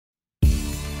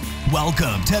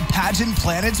Welcome to Pageant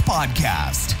Planet's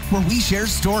podcast, where we share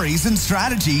stories and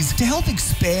strategies to help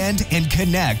expand and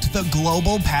connect the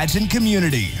global pageant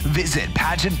community. Visit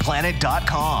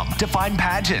pageantplanet.com to find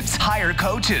pageants, hire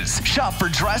coaches, shop for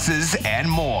dresses,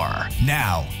 and more.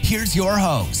 Now, here's your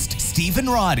host, Stephen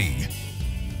Roddy.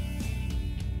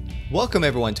 Welcome,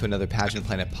 everyone, to another Pageant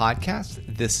Planet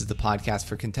podcast. This is the podcast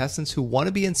for contestants who want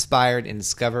to be inspired and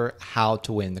discover how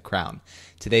to win the crown.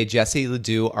 Today, Jessie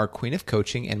Ledoux, our queen of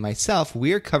coaching, and myself,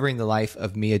 we are covering the life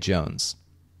of Mia Jones.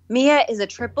 Mia is a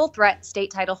triple threat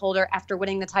state title holder after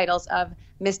winning the titles of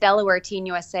Miss Delaware Teen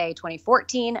USA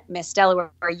 2014, Miss Delaware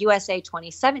USA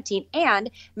 2017, and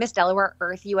Miss Delaware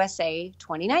Earth USA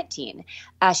 2019.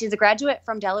 She's a graduate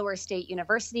from Delaware State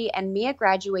University, and Mia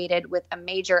graduated with a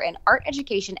major in art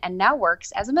education and now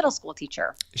works as a middle school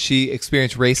teacher. She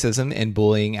experienced racism and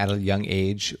bullying at a young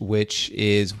age, which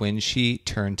is when she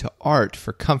turned to art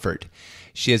for comfort.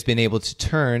 She has been able to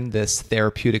turn this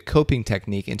therapeutic coping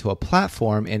technique into a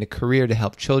platform and a career to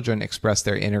help children express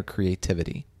their inner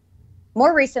creativity.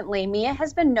 More recently, Mia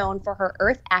has been known for her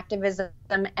earth activism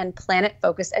and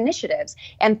planet-focused initiatives.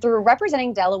 And through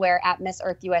representing Delaware at Miss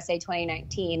Earth USA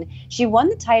 2019, she won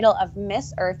the title of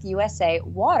Miss Earth USA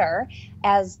Water,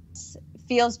 as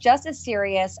feels just as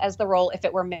serious as the role if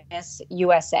it were Miss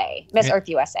USA, Miss Earth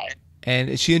USA.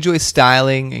 And she enjoys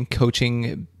styling and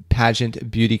coaching pageant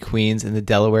beauty queens in the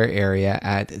Delaware area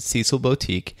at Cecil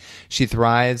Boutique. She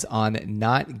thrives on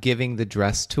not giving the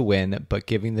dress to win, but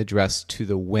giving the dress to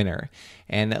the winner.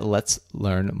 And let's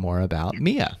learn more about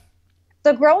Mia.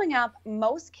 So growing up,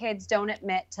 most kids don't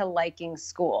admit to liking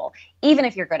school, even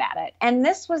if you're good at it. And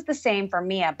this was the same for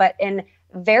Mia, but in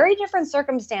very different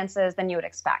circumstances than you would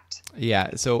expect.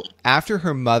 Yeah, so after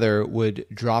her mother would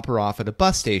drop her off at a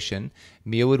bus station,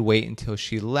 Mia would wait until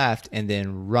she left and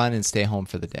then run and stay home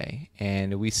for the day.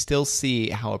 And we still see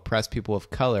how oppressed people of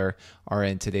color are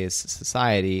in today's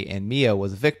society, and Mia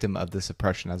was a victim of this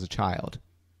oppression as a child.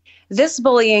 This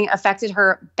bullying affected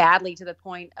her badly to the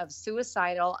point of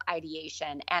suicidal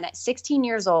ideation. And at 16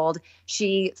 years old,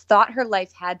 she thought her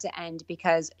life had to end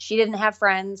because she didn't have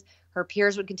friends. Her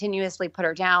peers would continuously put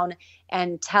her down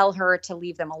and tell her to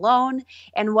leave them alone.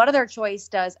 And what other choice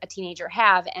does a teenager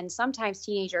have? And sometimes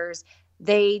teenagers,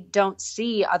 they don't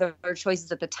see other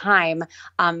choices at the time.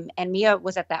 And Mia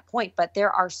was at that point, but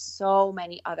there are so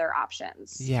many other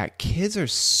options. Yeah, kids are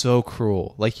so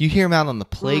cruel. Like, you hear them out on the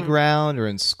playground or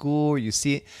in school, or you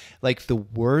see it, like, the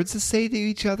words they say to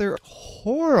each other are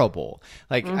horrible.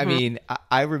 Like, I mean,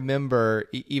 I remember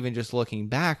even just looking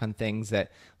back on things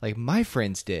that, like, my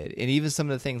friends did, and even some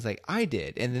of the things like I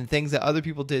did, and then things that other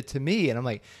people did to me, and I'm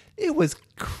like, it was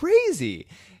crazy.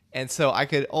 And so I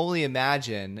could only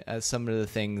imagine some of the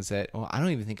things that, well, I don't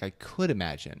even think I could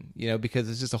imagine, you know, because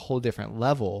it's just a whole different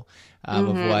level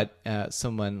of what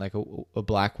someone like a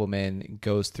black woman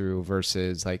goes through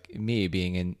versus like me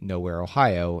being in nowhere,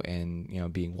 Ohio, and, you know,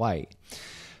 being white.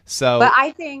 So, but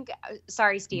I think,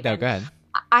 sorry, Stephen. No, go ahead.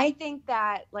 I think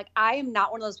that, like, I am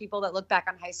not one of those people that look back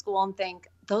on high school and think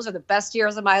those are the best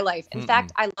years of my life. In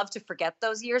fact, I love to forget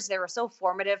those years. They were so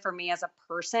formative for me as a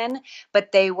person,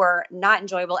 but they were not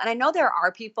enjoyable. And I know there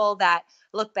are people that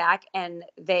look back and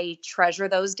they treasure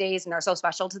those days and are so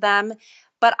special to them.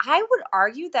 But I would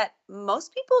argue that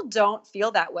most people don't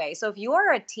feel that way. So if you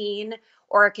are a teen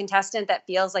or a contestant that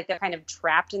feels like they're kind of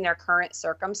trapped in their current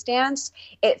circumstance,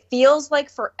 it feels like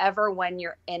forever when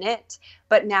you're in it.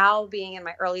 But now, being in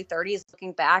my early 30s,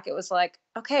 looking back, it was like,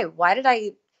 okay, why did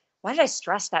I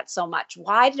stress that so much?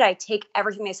 Why did I take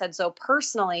everything they said so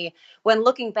personally? When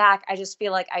looking back, I just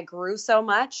feel like I grew so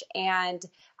much, and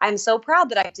I'm so proud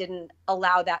that I didn't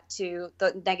allow that to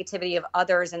the negativity of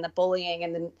others and the bullying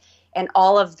and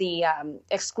all of the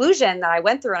exclusion that I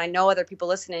went through. And I know other people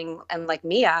listening and like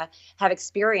Mia have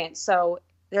experienced. So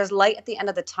there's light at the end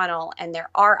of the tunnel, and there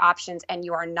are options, and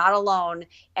you are not alone.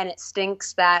 And it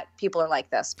stinks that people are like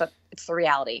this, but it's the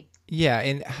reality. Yeah.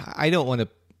 And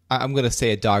I'm going to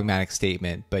say a dogmatic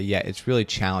statement, but yeah, it's really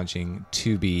challenging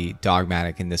to be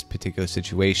dogmatic in this particular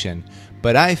situation.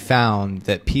 But I found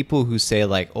that people who say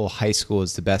like, oh, high school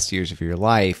is the best years of your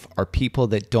life are people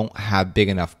that don't have big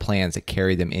enough plans that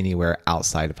carry them anywhere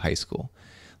outside of high school.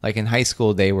 Like, in high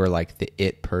school, they were like the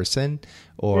it person,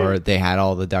 or they had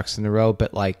all the ducks in a row.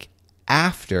 But like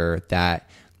after that,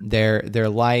 their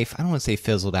life, I don't want to say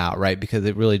fizzled out, right? Because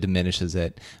it really diminishes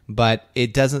it, but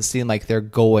it doesn't seem like they're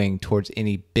going towards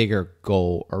any bigger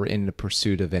goal or in the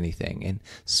pursuit of anything. And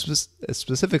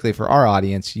specifically for our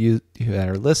audience, you that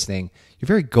are listening, you're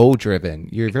very goal driven.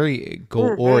 You're very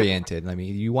goal oriented. I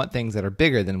mean, you want things that are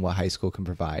bigger than what high school can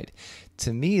provide.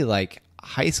 To me, like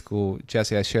high school,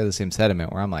 Jesse, I share the same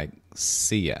sentiment where I'm like,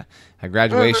 see ya. At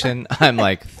graduation, I'm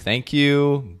like, thank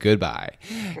you, goodbye.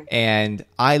 And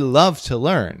I love to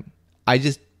learn. I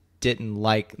just didn't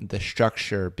like the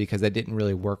structure because that didn't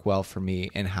really work well for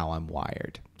me and how I'm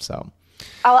wired. So,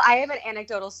 I have an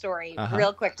anecdotal story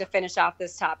real quick to finish off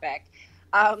this topic.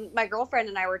 My girlfriend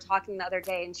and I were talking the other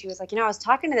day, and she was like, I was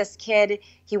talking to this kid.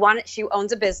 She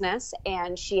owns a business,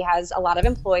 and she has a lot of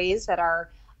employees that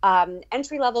are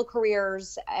entry-level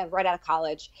careers right out of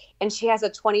college. And she has a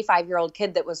 25-year-old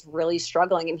kid that was really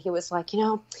struggling. And he was like,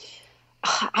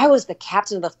 I was the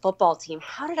captain of the football team.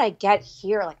 How did I get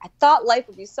here? Like, I thought life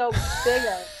would be so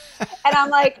bigger. And I'm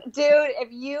like, dude, if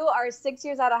you are 6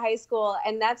 years out of high school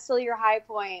and that's still your high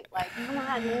point, like, come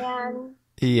on, man.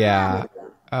 Yeah.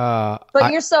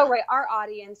 But you're so right. Our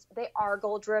audience, they are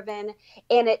goal-driven.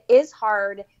 And it is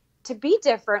hard to be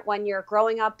different when you're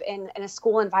growing up in a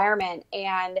school environment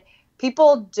and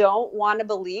people don't want to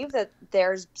believe that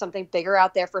there's something bigger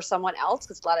out there for someone else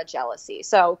because it's a lot of jealousy.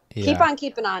 So keep on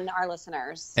keeping on, our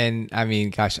listeners. And I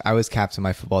mean, gosh, I was captain of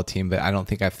my football team, but I don't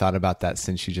think I've thought about that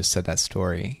since you just said that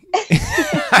story.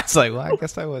 I was like, well, I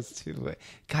guess I was too. But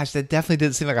gosh, that definitely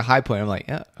didn't seem like a high point. I'm like,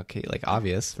 yeah, okay, like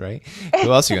obvious, right?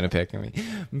 Who else are you going to pick? I mean,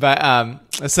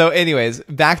 but so anyways,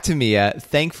 back to Mia.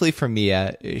 Thankfully for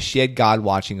Mia, she had God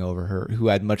watching over her who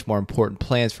had much more important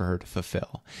plans for her to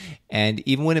fulfill. And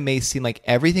even when it may seem like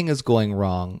everything is going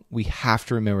wrong, we have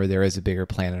to remember there is a bigger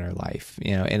plan in our life.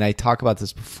 And I talk about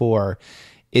this before.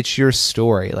 It's your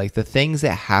story. Like the things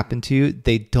that happen to you,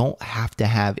 they don't have to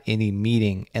have any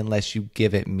meaning unless you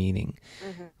give it meaning.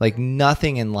 Mm-hmm. Like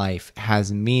nothing in life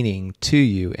has meaning to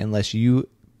you unless you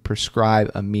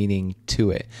prescribe a meaning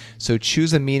to it. So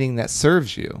choose a meaning that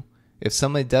serves you. If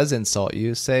somebody does insult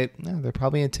you, say, no, they're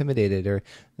probably intimidated or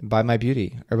by my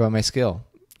beauty or by my skill,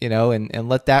 and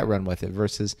let that run with it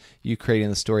versus you creating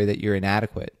the story that you're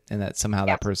inadequate and that somehow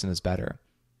that person is better.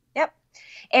 Yep.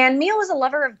 And Mia was a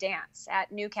lover of dance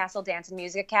at Newcastle Dance and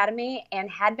Music Academy and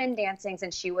had been dancing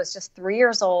since she was just 3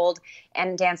 years old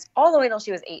and danced all the way till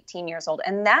she was 18 years old.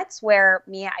 And that's where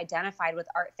Mia identified with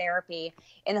art therapy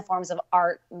in the forms of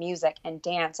art, music, and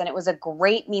dance. And it was a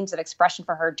great means of expression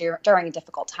for her during a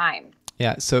difficult time.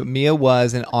 Yeah. So Mia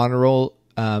was an honor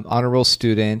roll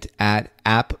student at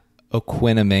App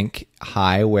Oquinamink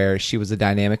High, where she was a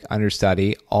dynamic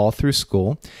understudy all through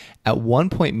school. At one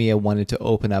point, Mia wanted to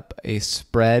open up a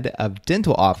spread of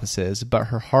dental offices, but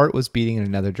her heart was beating in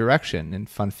another direction. And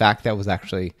fun fact, that was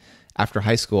actually after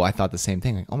high school, I thought the same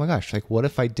thing. Like, oh my gosh, like what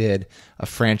if I did a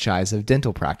franchise of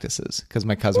dental practices? Because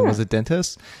my cousin was a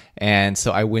dentist. And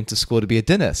so I went to school to be a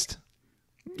dentist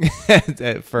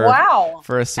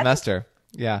for a semester.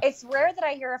 Yeah. It's rare that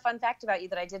I hear a fun fact about you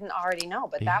that I didn't already know,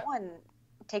 but that one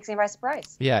takes me by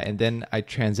surprise. Yeah, and then I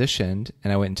transitioned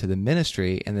and I went into the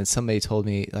ministry, and then somebody told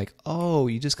me like, "Oh,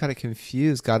 you just got it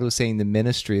confused. God was saying the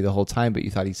ministry the whole time, but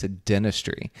you thought he said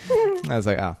dentistry." I was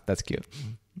like, "Oh, that's cute."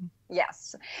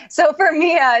 Yes. So for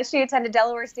Mia, she attended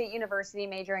Delaware State University,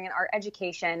 majoring in art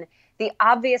education, the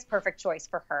obvious perfect choice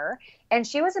for her. And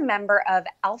she was a member of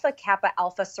Alpha Kappa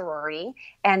Alpha sorority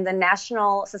and the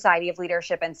National Society of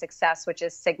Leadership and Success, which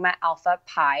is Sigma Alpha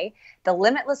Pi, the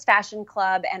Limitless Fashion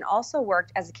Club, and also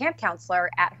worked as a camp counselor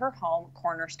at her home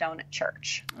Cornerstone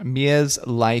Church. Mia's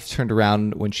life turned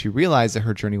around when she realized that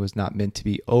her journey was not meant to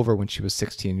be over when she was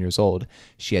 16 years old.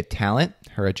 She had talent,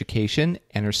 her education,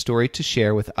 and her story to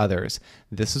share with others.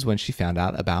 This is when she found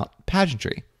out about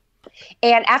pageantry.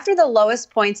 And after the lowest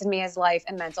points in Mia's life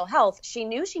and mental health, she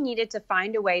knew she needed to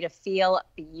find a way to feel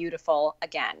beautiful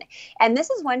again. And this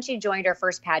is when she joined her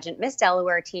first pageant, Miss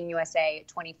Delaware Teen USA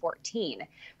 2014.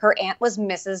 Her aunt was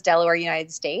Mrs. Delaware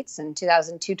United States in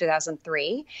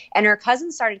 2002-2003, and her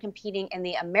cousin started competing in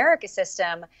the America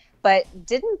system, but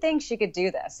didn't think she could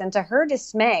do this. And to her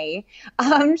dismay,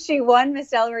 she won Miss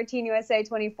Delaware Teen USA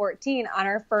 2014 on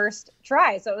her first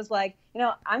try. So it was like,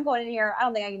 I'm going in here. I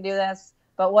don't think I can do this,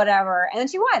 but whatever. And then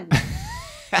she won.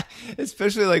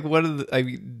 Especially like one of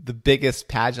the biggest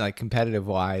pageant, like competitive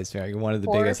wise, right? One of the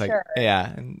biggest, sure.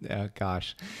 Oh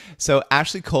gosh. So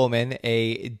Ashley Coleman,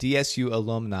 a DSU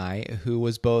alumni who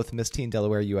was both Miss Teen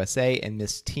Delaware USA and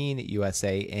Miss Teen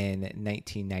USA in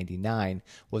 1999,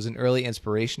 was an early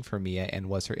inspiration for Mia and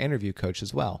was her interview coach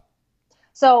as well.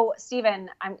 So Stephen,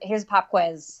 here's a pop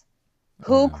quiz.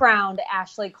 Who crowned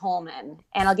Ashley Coleman?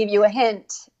 And I'll give you a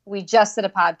hint. We just did a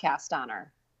podcast on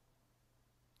her.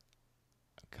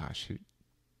 Gosh,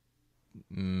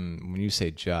 when you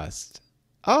say just,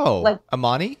 like,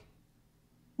 Amani?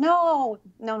 No.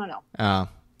 Oh,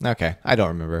 okay. I don't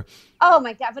remember. Oh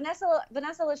my God, Vanessa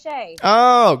Lachey.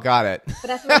 Oh, got it.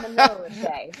 Vanessa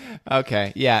Lachey.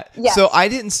 Okay, yeah. Yes. So I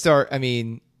didn't start. I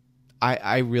mean,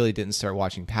 I really didn't start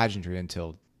watching pageantry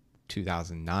until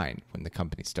 2009 when the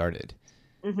company started.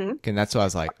 Mm-hmm. And that's why I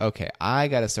was like, okay, I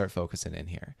got to start focusing in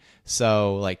here.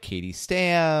 So like Katie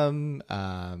Stam,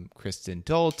 Kristen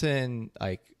Dalton,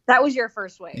 like. That was your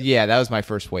first wave. Yeah, that was my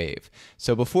first wave.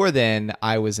 So before then,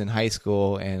 I was in high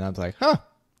school and I was like,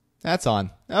 that's on.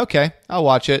 Okay, I'll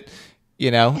watch it.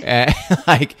 And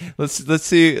like, let's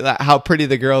see how pretty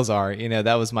the girls are.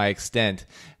 That was my extent.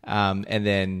 And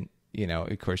then,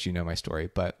 of course, my story.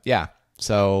 But yeah.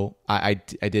 So I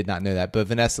did not know that, but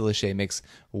Vanessa Lachey makes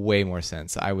way more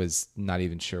sense. I was not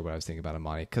even sure what I was thinking about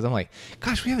Imani, because I'm like,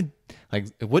 gosh, we haven't, like,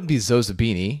 it wouldn't be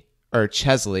Zozabini or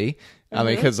Chesley. I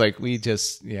mean, because like we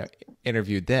just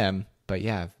interviewed them, but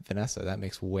yeah, Vanessa, that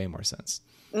makes way more sense.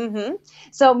 Mm-hmm.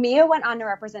 So Mia went on to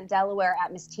represent Delaware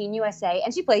at Miss Teen USA,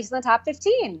 and she placed in the top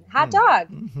 15. Hot dog.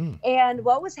 Mm-hmm. And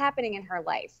what was happening in her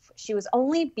life? She was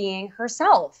only being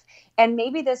herself. And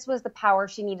maybe this was the power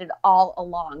she needed all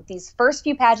along. These first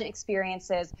few pageant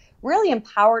experiences really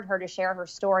empowered her to share her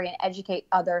story and educate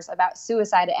others about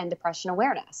suicide and depression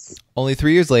awareness. Only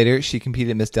 3 years later, she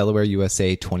competed in Miss Delaware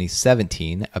USA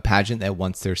 2017, a pageant that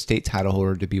wants their state title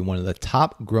holder to be one of the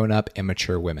top grown-up and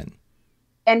mature women.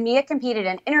 And Mia competed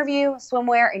in interview,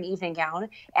 swimwear, and evening gown,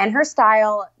 and her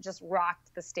style just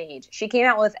rocked the stage. She came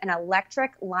out with an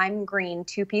electric lime green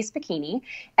 2-piece bikini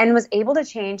and was able to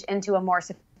change into a more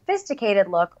sophisticated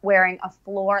look wearing a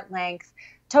floor-length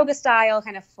toga style,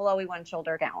 kind of flowy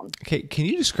one-shoulder gown. Okay, can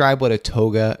you describe what a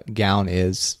toga gown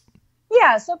is?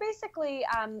 Yeah, so basically,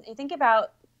 you think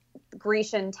about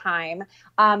Grecian time.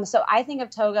 So I think of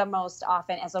toga most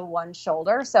often as a one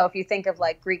shoulder. So if you think of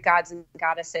like Greek gods and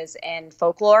goddesses in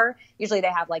folklore, usually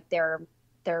they have like their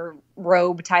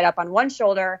robe tied up on one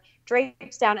shoulder,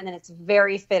 drapes down, and then it's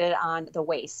very fitted on the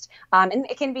waist. And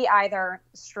it can be either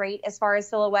straight as far as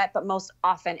silhouette, but most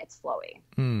often it's flowy.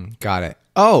 Got it.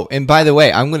 Oh, and by the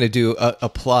way, I'm going to do a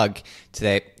plug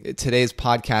today. Today's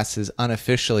podcast is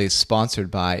unofficially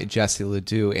sponsored by Jessie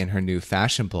Ledoux and her new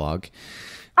fashion blog,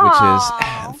 which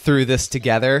is Through This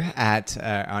Together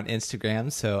on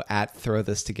Instagram. So at Throw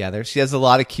This Together. She has a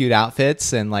lot of cute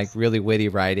outfits and like really witty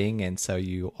writing. And so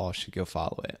you all should go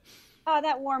follow it. Oh,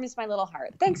 that warms my little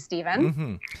heart. Thanks, Stephen.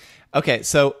 Mm-hmm. Okay,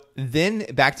 so then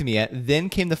back to Mia. Then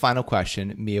came the final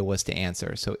question Mia was to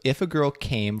answer. So if a girl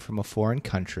came from a foreign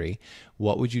country,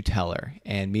 what would you tell her?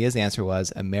 And Mia's answer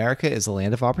was, America is a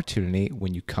land of opportunity.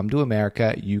 When you come to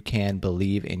America, you can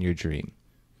believe in your dream.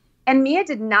 And Mia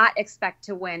did not expect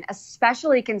to win,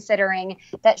 especially considering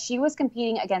that she was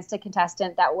competing against a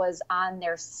contestant that was on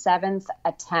their 7th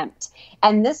attempt.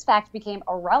 And this fact became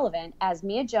irrelevant as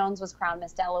Mia Jones was crowned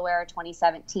Miss Delaware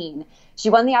 2017.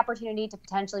 She won the opportunity to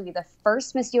potentially be the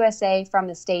first Miss USA from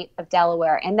the state of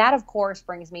Delaware. And that, of course,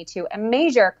 brings me to a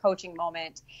major coaching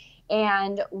moment.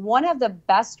 And one of the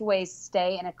best ways to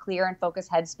stay in a clear and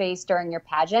focused headspace during your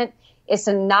pageant is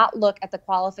to not look at the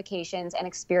qualifications and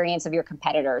experience of your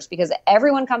competitors, because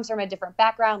everyone comes from a different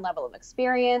background, level of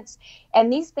experience,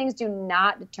 and these things do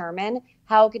not determine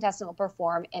how a contestant will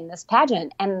perform in this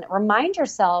pageant. And remind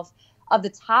yourself of the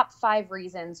top 5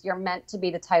 reasons you're meant to be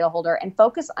the title holder and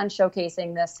focus on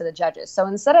showcasing this to the judges. So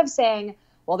instead of saying,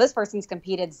 well, this person's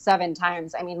competed 7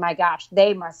 times, I mean, my gosh,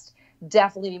 they must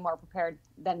definitely be more prepared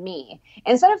than me.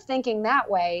 Instead of thinking that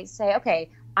way, say, okay,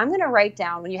 I'm going to write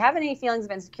down, when you have any feelings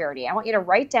of insecurity, I want you to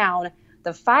write down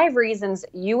the 5 reasons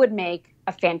you would make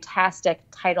a fantastic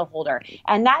title holder.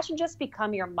 And that should just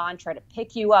become your mantra to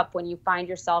pick you up when you find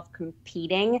yourself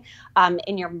competing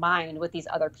in your mind with these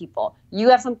other people. You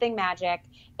have something magic.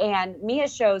 And Mia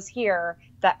shows here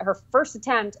that her first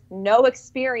attempt, no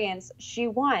experience, she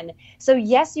won. So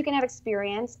yes, you can have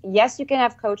experience. Yes, you can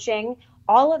have coaching.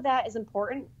 All of that is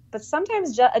important. But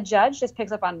sometimes a judge just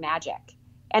picks up on magic.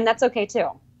 And that's okay too.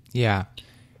 Yeah.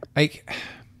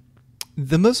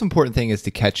 The most important thing is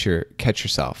to catch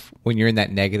yourself when you're in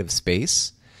that negative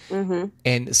space. Mm-hmm.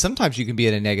 And sometimes you can be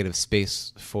in a negative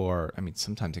space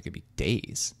sometimes it could be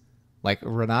days. Like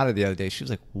Renata the other day, she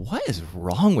was like, what is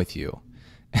wrong with you?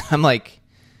 And I'm like,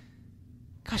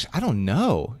 gosh, I don't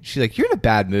know. She's like, you're in a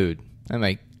bad mood. I'm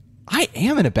like, I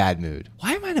am in a bad mood.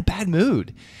 Why am I in a bad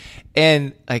mood?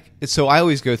 And so I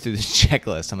always go through this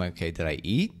checklist. I'm like, okay, did I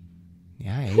eat?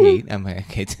 Yeah, I ate. I'm like,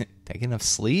 okay, did I get enough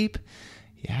sleep?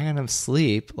 Yeah, I got enough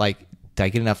sleep. Like, did I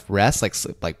get enough rest?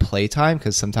 Like playtime?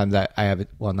 Because sometimes I have it.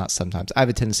 Well, not sometimes. I have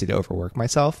a tendency to overwork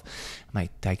myself. I'm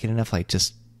like, did I get enough? Like,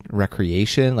 just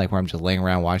recreation, like where I'm just laying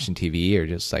around watching TV or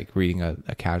just like reading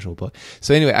a casual book.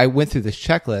 So anyway, I went through this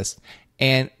checklist,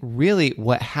 and really,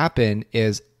 what happened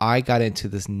is I got into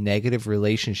this negative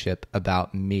relationship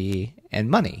about me and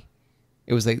money.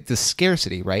 It was like the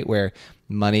scarcity, right? Where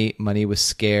money was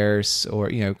scarce, or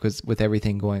because with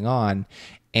everything going on,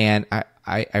 and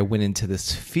I went into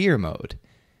this fear mode,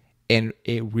 and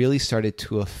it really started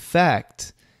to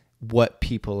affect what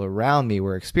people around me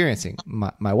were experiencing,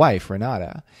 my wife,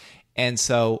 Renata. And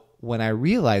so when I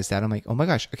realized that, I'm like, oh my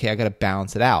gosh, okay, I got to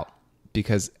balance it out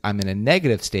because I'm in a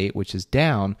negative state, which is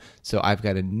down. So I've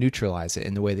got to neutralize it.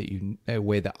 And the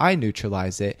way that I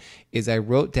neutralize it is I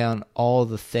wrote down all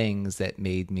the things that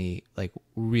made me like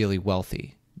really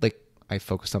wealthy. Like I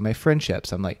focused on my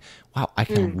friendships. I'm like, wow, I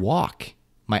can walk.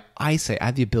 My eyesight, I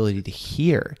have the ability to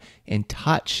hear and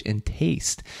touch and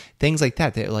taste, things like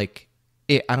that. That like,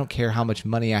 I don't care how much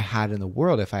money I had in the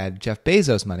world. If I had Jeff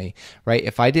Bezos money, right?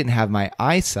 If I didn't have my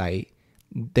eyesight,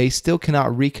 they still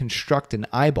cannot reconstruct an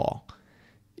eyeball,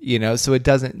 so it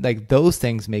doesn't, like, those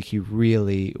things make you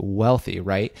really wealthy,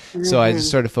 right? So I just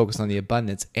started focusing on the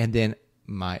abundance, and then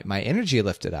my energy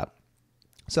lifted up.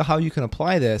 So how you can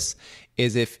apply this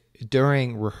is if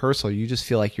during rehearsal you just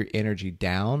feel like your energy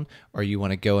down, or you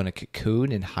want to go in a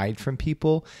cocoon and hide from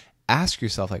people, ask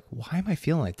yourself, like, why am I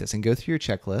feeling like this? And go through your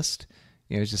checklist.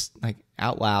 Just like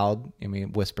out loud. I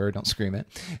mean, whisper, don't scream it.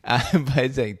 But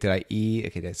it's like, did I eat?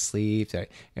 Okay, did I sleep? Did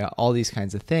I, all these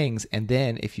kinds of things. And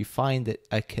then if you find that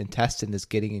a contestant is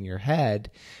getting in your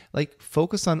head, like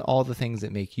focus on all the things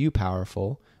that make you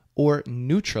powerful, or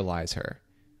neutralize her,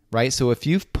 right? So if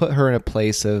you've put her in a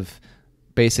place of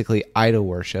basically idol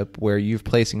worship, where you're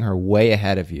placing her way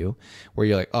ahead of you, where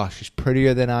you're like, oh, she's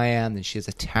prettier than I am, and she has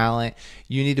a talent,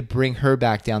 you need to bring her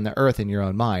back down to earth in your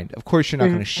own mind. Of course, you're not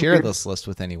going to share this list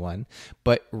with anyone,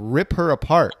 but rip her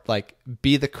apart, like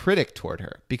be the critic toward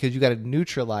her, because you got to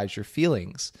neutralize your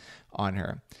feelings on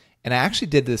her. And I actually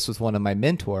did this with one of my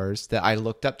mentors that I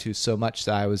looked up to so much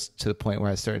that I was to the point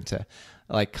where I started to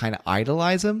like kind of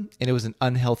idolize him, and it was an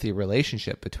unhealthy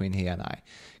relationship between he and I,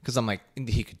 because I'm like,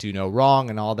 he could do no wrong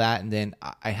and all that, and then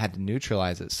I had to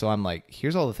neutralize it. So I'm like,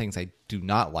 here's all the things I do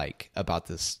not like about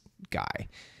this guy,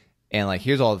 and like,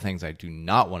 here's all the things I do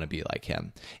not want to be like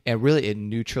him, and really it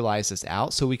neutralized us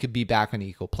out so we could be back on an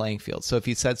equal playing field. So if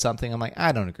he said something, I'm like,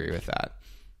 I don't agree with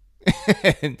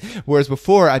that. Whereas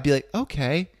before I'd be like,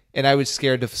 okay. And I was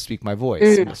scared to speak my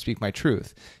voice, speak my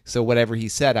truth. So whatever he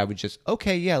said, I would just,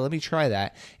 okay, yeah, let me try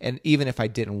that. And even if I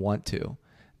didn't want to.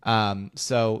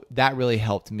 So that really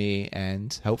helped me,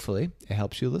 and hopefully it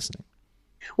helps you listening.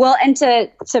 Well, and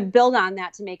to build on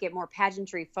that, to make it more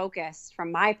pageantry focused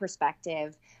from my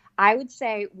perspective, I would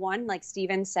say, one, like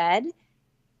Steven said,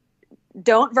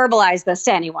 don't verbalize this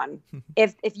to anyone.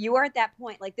 If you are at that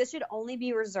point, like, this should only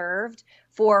be reserved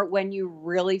for when you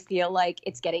really feel like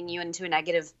it's getting you into a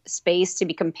negative space to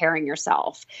be comparing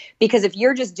yourself. Because if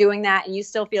you're just doing that and you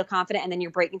still feel confident, and then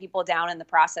you're breaking people down in the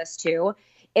process too,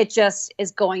 it just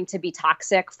is going to be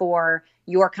toxic for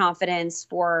your confidence,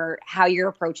 for how you're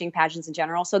approaching pageants in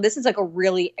general. So this is like a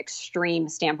really extreme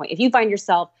standpoint. If you find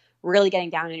yourself really getting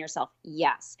down on yourself,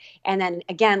 yes. And then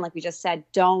again, like we just said,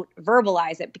 don't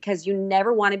verbalize it, because you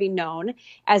never want to be known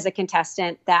as a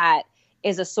contestant that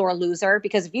is a sore loser.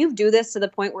 Because if you do this to the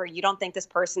point where you don't think this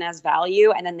person has value,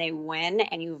 and then they win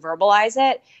and you verbalize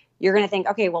it, you're going to think,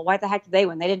 okay, well, why the heck did they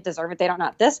win? They didn't deserve it. They don't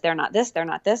not this, they're not this, they're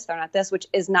not this, they're not this, which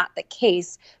is not the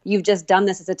case. You've just done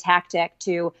this as a tactic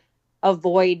to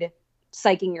avoid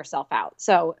psyching yourself out.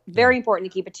 So very important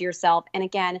to keep it to yourself. And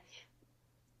again,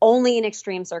 only in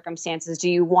extreme circumstances do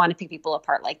you want to pick people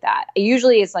apart like that.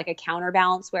 Usually it's like a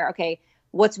counterbalance where, okay,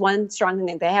 what's one strong thing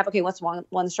that they have? Okay, what's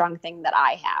one strong thing that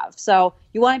I have? So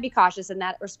you want to be cautious in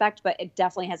that respect, but it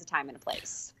definitely has a time and a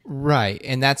place. Right.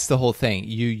 And that's the whole thing.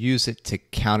 You use it to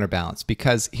counterbalance,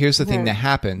 because here's the thing that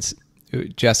happens,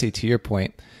 Jesse, to your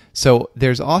point. So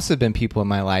there's also been people in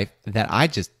my life that I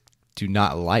just do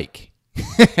not like.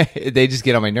 They just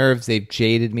get on my nerves. They've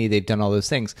jaded me. They've done all those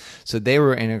things. So they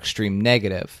were in extreme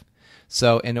negative.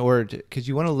 So in order to, because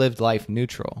you want to live life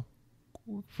neutral,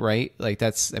 right? Like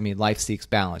that's, I mean, life seeks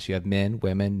balance. You have men,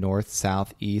 women, north,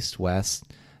 south, east, west,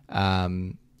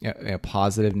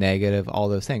 positive, negative, all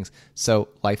those things. So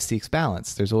life seeks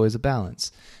balance. There's always a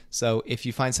balance. So if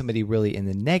you find somebody really in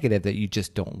the negative that you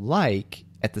just don't like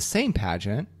at the same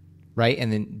pageant, right?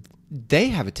 And then they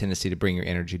have a tendency to bring your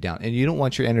energy down, and you don't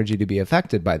want your energy to be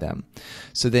affected by them.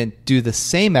 So then do the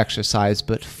same exercise,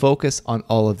 but focus on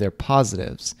all of their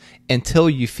positives until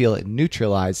you feel it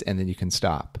neutralized, and then you can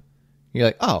stop. You're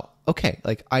like, oh, okay.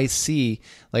 Like I see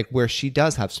like where she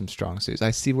does have some strong suits.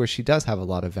 I see where she does have a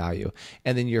lot of value.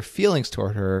 And then your feelings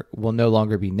toward her will no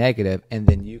longer be negative, and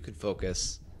then you can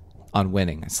focus on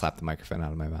winning. I slapped the microphone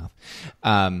out of my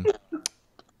mouth.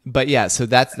 But yeah, so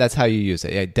that's how you use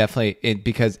it. Yeah, definitely,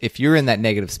 because if you're in that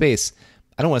negative space,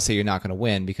 I don't want to say you're not going to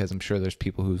win, because I'm sure there's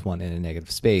people who's won in a negative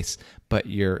space, but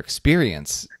your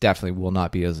experience definitely will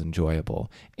not be as enjoyable,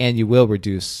 and you will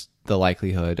reduce the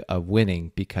likelihood of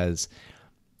winning, because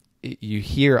you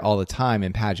hear all the time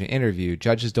in pageant interview,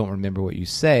 judges don't remember what you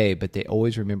say, but they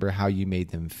always remember how you made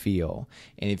them feel.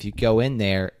 And if you go in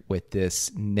there with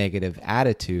this negative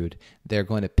attitude, they're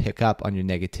going to pick up on your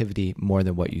negativity more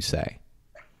than what you say.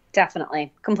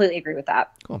 Definitely. Completely agree with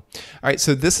that. Cool. All right.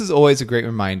 So this is always a great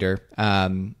reminder,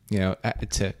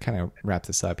 to kind of wrap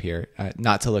this up here,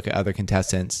 not to look at other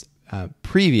contestants'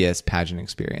 previous pageant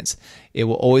experience. It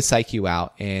will always psych you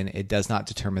out, and it does not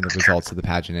determine the results of the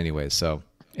pageant anyways. So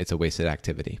it's a wasted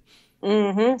activity.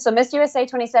 Mm-hmm. So Miss USA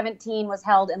 2017 was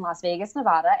held in Las Vegas,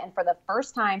 Nevada. And for the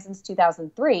first time since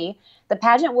 2003, the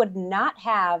pageant would not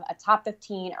have a top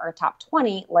 15 or a top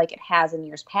 20 like it has in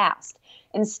years past.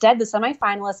 Instead, the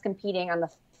semifinalists competing on the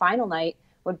final night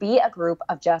would be a group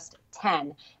of just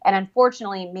 10. And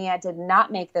unfortunately, Mia did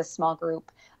not make this small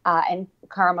group, and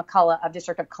Cara McCullough of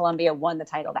District of Columbia won the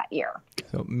title that year.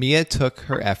 So Mia took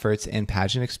her efforts and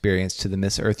pageant experience to the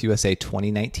Miss Earth USA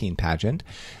 2019 pageant.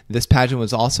 This pageant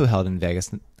was also held in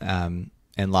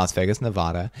Las Vegas,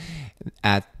 Nevada,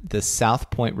 at the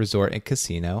South Point Resort and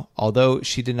Casino. Although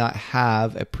she did not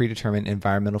have a predetermined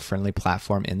environmental friendly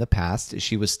platform in the past,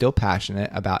 she was still passionate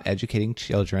about educating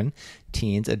children,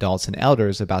 teens, adults, and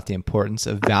elders about the importance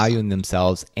of valuing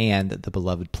themselves and the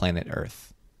beloved planet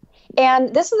Earth.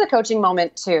 And this is a coaching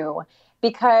moment too,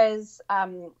 because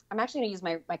I'm actually going to use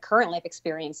my current life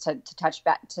experience to touch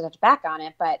back on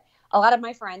it. But a lot of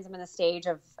my friends, I'm in the stage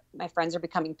of my friends are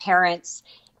becoming parents,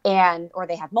 or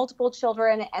they have multiple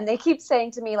children, and they keep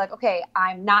saying to me like, okay,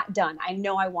 I'm not done. I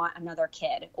know I want another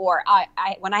kid. Or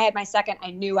when I had my second,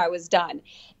 I knew I was done.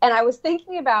 And I was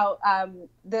thinking about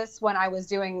this when I was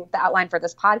doing the outline for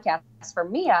this podcast for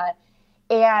Mia.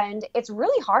 And it's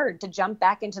really hard to jump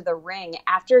back into the ring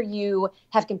after you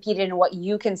have competed in what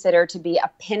you consider to be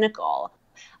a pinnacle.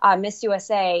 Miss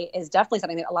USA is definitely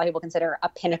something that a lot of people consider a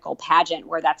pinnacle pageant,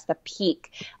 where that's the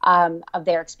peak of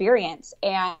their experience.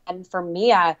 And for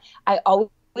Mia, I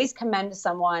always commend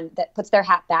someone that puts their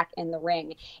hat back in the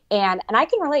ring. And I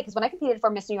can relate, because when I competed for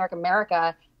Miss New York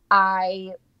America,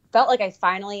 I felt like I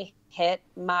finally hit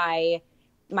my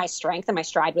strength and my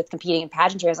stride with competing in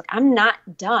pageantry. I was like, I'm not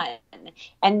done.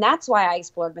 And that's why I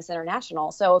explored Miss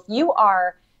International. So if you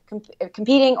are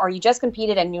competing, or you just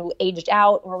competed and you aged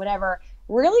out or whatever,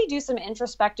 really do some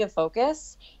introspective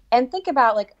focus and think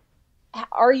about, like,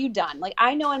 are you done? Like,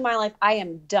 I know in my life, I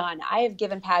am done. I have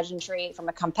given pageantry from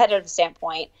a competitive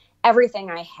standpoint everything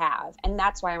I have. And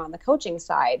that's why I'm on the coaching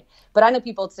side. But I know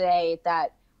people today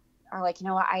that are like,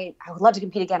 I would love to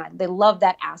compete again. They love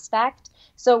that aspect.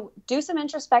 So do some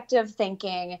introspective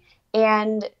thinking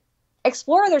and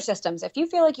explore other systems. If you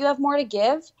feel like you have more to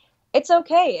give, it's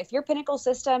okay. If your pinnacle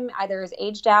system either is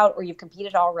aged out or you've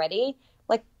competed already,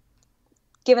 like,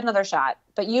 give it another shot.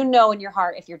 But you know in your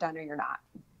heart if you're done or you're not.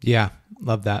 Yeah,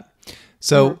 love that.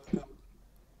 So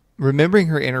remembering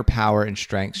her inner power and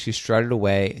strength, she strutted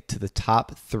away to the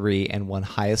top 3 and won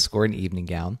highest score in evening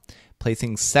gown.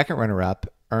 Placing second runner-up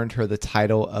earned her the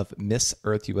title of Miss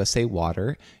Earth USA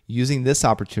Water. Using this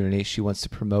opportunity, she wants to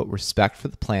promote respect for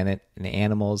the planet and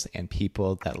animals and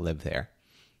people that live there.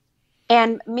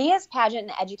 And Mia's pageant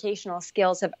and educational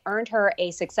skills have earned her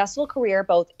a successful career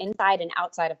both inside and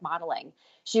outside of modeling.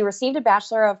 She received a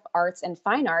Bachelor of Arts in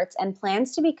Fine Arts and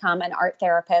plans to become an art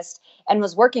therapist, and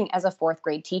was working as a 4th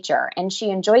grade teacher. And she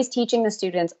enjoys teaching the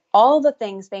students all the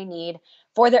things they need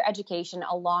for their education,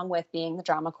 along with being the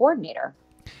drama coordinator.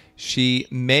 She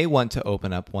may want to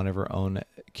open up one of her own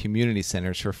community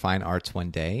centers for fine arts one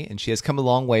day, and she has come a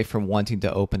long way from wanting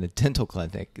to open a dental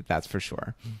clinic, that's for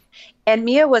sure. And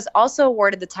Mia was also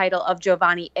awarded the title of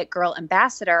Giovanni It Girl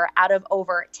Ambassador out of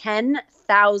over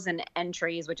 10,000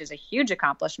 entries, which is a huge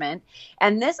accomplishment.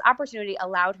 And this opportunity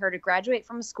allowed her to graduate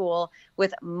from school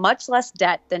with much less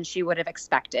debt than she would have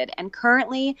expected. And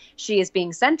currently, she is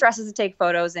being sent dresses to take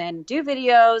photos in, do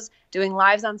videos, doing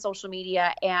lives on social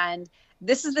media, and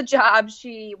this is the job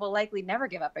she will likely never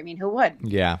give up. I mean, who would?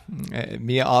 Yeah.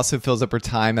 Mia also fills up her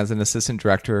time as an assistant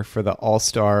director for the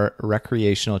all-star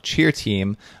recreational cheer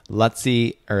team, Lutz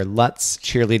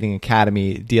Cheerleading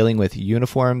Academy, dealing with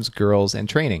uniforms, girls, and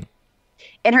training.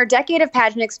 In her decade of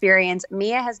pageant experience,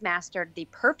 Mia has mastered the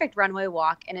perfect runway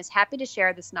walk and is happy to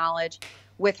share this knowledge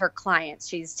with her clients.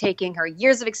 She's taking her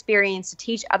years of experience to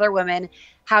teach other women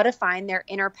how to find their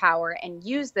inner power and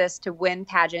use this to win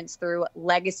pageants through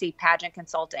legacy pageant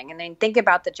consulting. And then think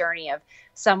about the journey of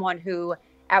someone who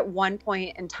at one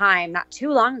point in time, not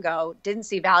too long ago, didn't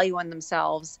see value in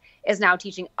themselves, is now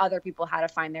teaching other people how to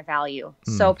find their value.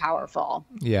 So powerful.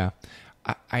 Yeah.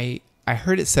 I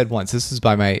heard it said once, this was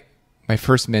by my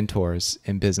first mentors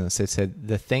in business. They said,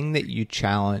 the thing that you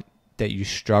challenge, that you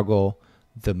struggle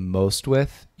the most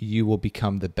with, you will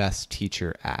become the best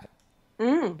teacher at.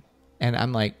 And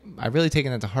I'm like, I've really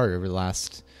taken that to heart over the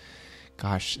last,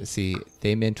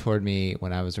 they mentored me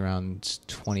when I was around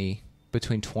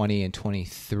between 20 and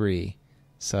 23.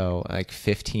 So like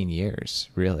 15 years,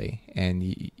 really. And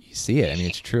you see it. I mean,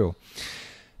 it's true.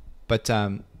 But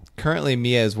currently,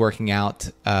 Mia is working out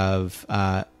of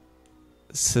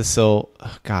Cecile.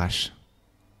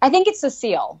 I think it's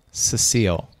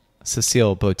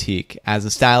Cecile Boutique as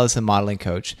a stylist and modeling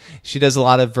coach. She does a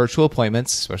lot of virtual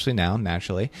appointments, especially now,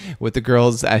 naturally, with the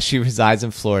girls as she resides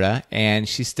in Florida. And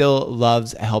she still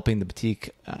loves helping the boutique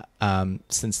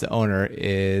since the owner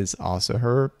is also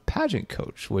her pageant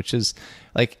coach, which is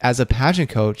like, as a pageant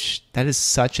coach, that is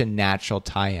such a natural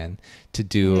tie-in to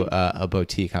do a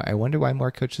boutique. I wonder why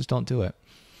more coaches don't do it.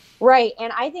 Right.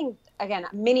 And I think, again,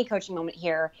 a mini coaching moment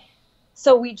here.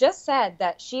 So we just said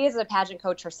that she is a pageant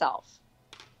coach herself.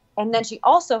 And then she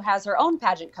also has her own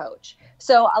pageant coach.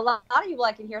 So a lot of people,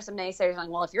 I can hear some naysayers like,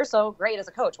 well, if you're so great as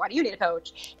a coach, why do you need a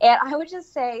coach? And I would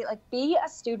just say, like, be a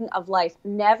student of life.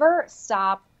 Never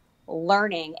stop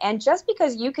learning. And just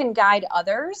because you can guide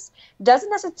others doesn't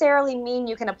necessarily mean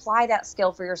you can apply that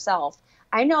skill for yourself.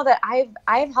 I know that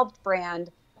I've helped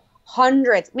brand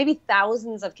hundreds, maybe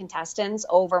thousands of contestants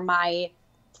over my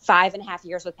 5.5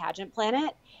 years with Pageant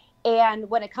Planet. And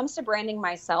when it comes to branding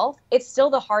myself, it's still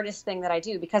the hardest thing that I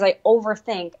do because I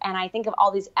overthink and I think of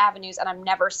all these avenues and I'm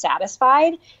never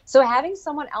satisfied. So having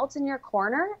someone else in your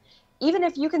corner, even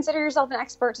if you consider yourself an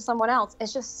expert to someone else,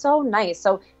 is just so nice.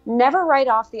 So never write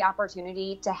off the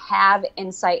opportunity to have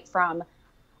insight from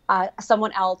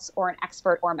someone else or an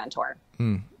expert or mentor.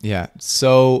 Yeah.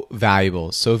 So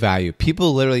valuable. So valuable.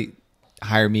 People literally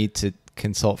hire me to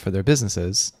consult for their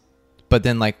businesses, but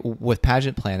then like with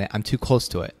Pageant Planet, I'm too close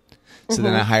to it. So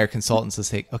then I hire consultants to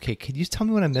say, okay, could you tell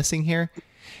me what I'm missing here?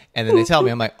 And then they tell me,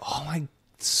 I'm like, oh my,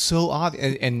 so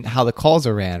obvious. And how the calls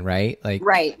are ran, right? Like,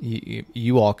 right.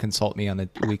 You all consult me on a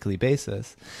weekly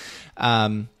basis.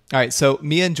 All right. So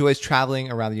Mia enjoys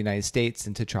traveling around the United States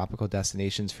into tropical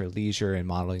destinations for leisure and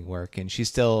modeling work. And she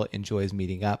still enjoys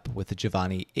meeting up with the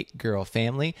Giovanni It Girl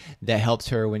family that helped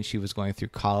her when she was going through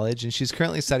college. And she's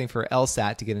currently studying for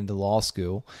LSAT to get into law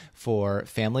school for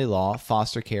family law,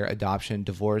 foster care, adoption,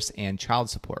 divorce, and child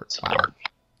support. Wow.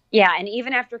 Yeah, and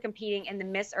even after competing in the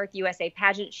Miss Earth USA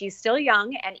pageant, she's still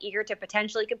young and eager to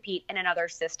potentially compete in another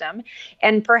system.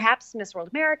 And perhaps Miss World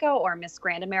America or Miss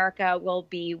Grand America will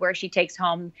be where she takes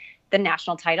home the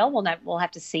national title. We'll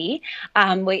have to see.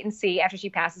 Wait and see after she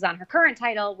passes on her current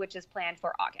title, which is planned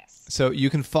for August. So you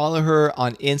can follow her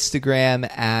on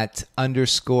Instagram at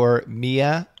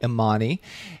 _Mia Imani,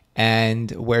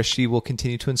 and where she will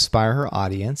continue to inspire her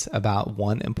audience about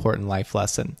one important life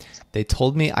lesson. They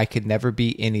told me I could never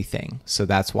be anything, so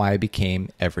that's why I became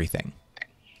everything.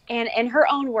 And in her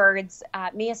own words,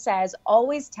 Mia says,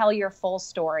 always tell your full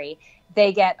story.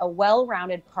 They get a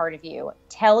well-rounded part of you.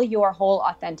 Tell your whole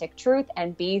authentic truth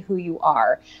and be who you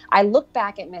are. I look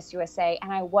back at Miss USA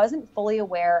and I wasn't fully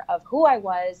aware of who I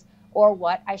was or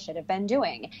what I should have been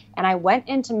doing. And I went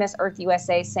into Miss Earth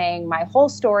USA saying my whole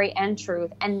story and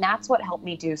truth, and that's what helped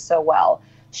me do so well.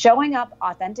 Showing up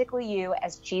authentically you,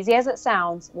 as cheesy as it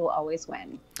sounds, will always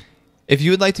win. If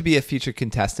you would like to be a featured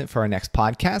contestant for our next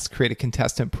podcast, create a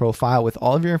contestant profile with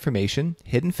all of your information,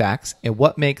 hidden facts, and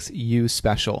what makes you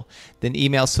special. Then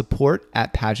email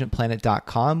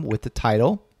support@pageantplanet.com with the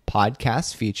title,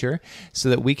 podcast feature, so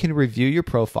that we can review your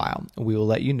profile. We will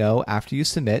let you know after you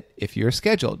submit if you're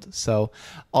scheduled. So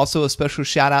also a special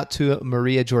shout out to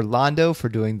Maria Giorlando for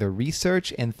doing the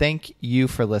research, and thank you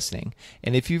for listening.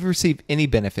 And if you've received any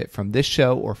benefit from this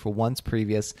show or for ones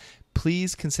previous,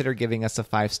 please consider giving us a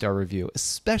 5-star review,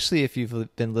 especially if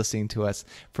you've been listening to us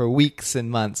for weeks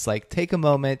and months. Like, take a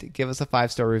moment, give us a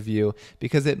 5-star review,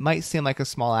 because it might seem like a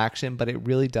small action, but it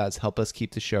really does help us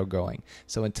keep the show going.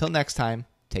 So until next time,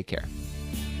 take care.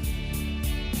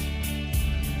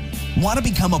 Want to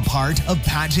become a part of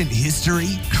pageant history?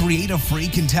 Create a free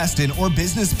contestant or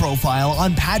business profile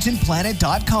on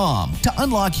pageantplanet.com to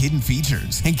unlock hidden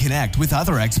features and connect with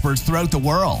other experts throughout the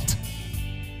world.